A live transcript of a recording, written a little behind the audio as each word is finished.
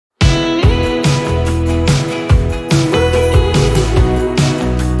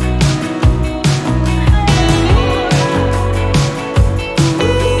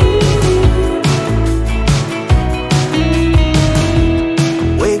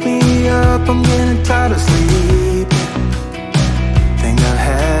I'm getting tired of sleep. Think I've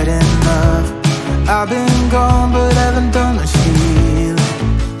had enough. I've been gone but haven't done much healing.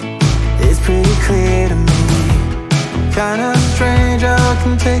 It's pretty clear to me, kinda strange how I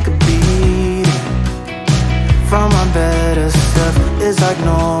can take a beat from my better self. It's like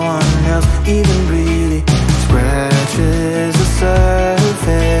no one else even really scratches the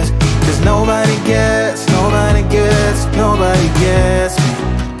surface. 'Cause nobody gets me.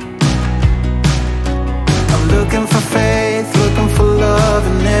 I'm looking for faith, looking for love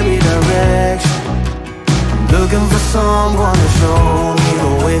in every direction. I'm looking for someone to show me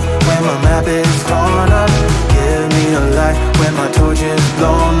the way when my map is torn up. Give me a light when my torch is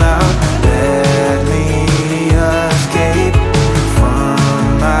blown out. Let me escape from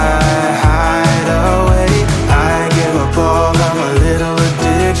my hideaway. I give up all of my little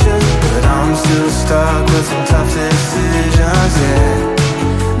addictions, but I'm still stuck with some tough decisions, yeah.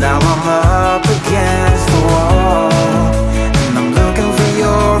 Now I'm up against the wall, and I'm looking for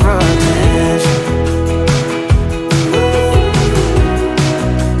your attention.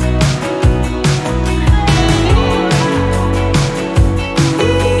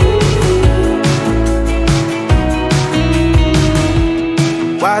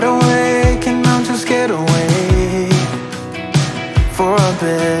 Wide awake and I'm just scared away for a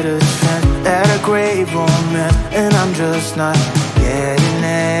better chance at a great romance, and I'm just not getting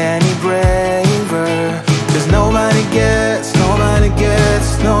any braver. 'Cause nobody gets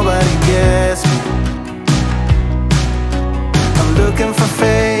me. I'm looking for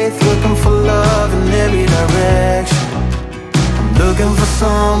faith, looking for love in every direction. I'm looking for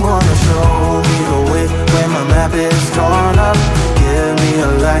someone to show me the way when my map is torn up. Give me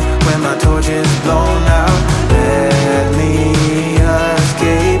a light when my torch is blown out. Let me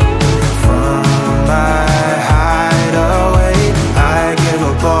escape from my hideaway. I give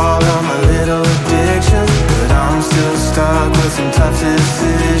up all of my little addictions, but I'm still stuck with some tough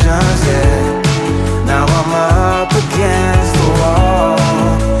decisions, yeah. Now I'm up against the wall,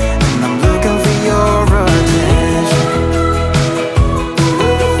 and I'm looking for your attention.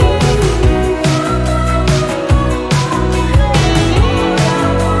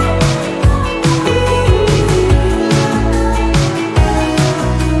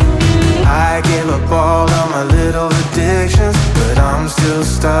 I give up all of my little addictions, but I'm still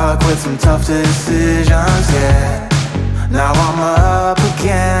stuck with some tough decisions, yeah. Now I'm up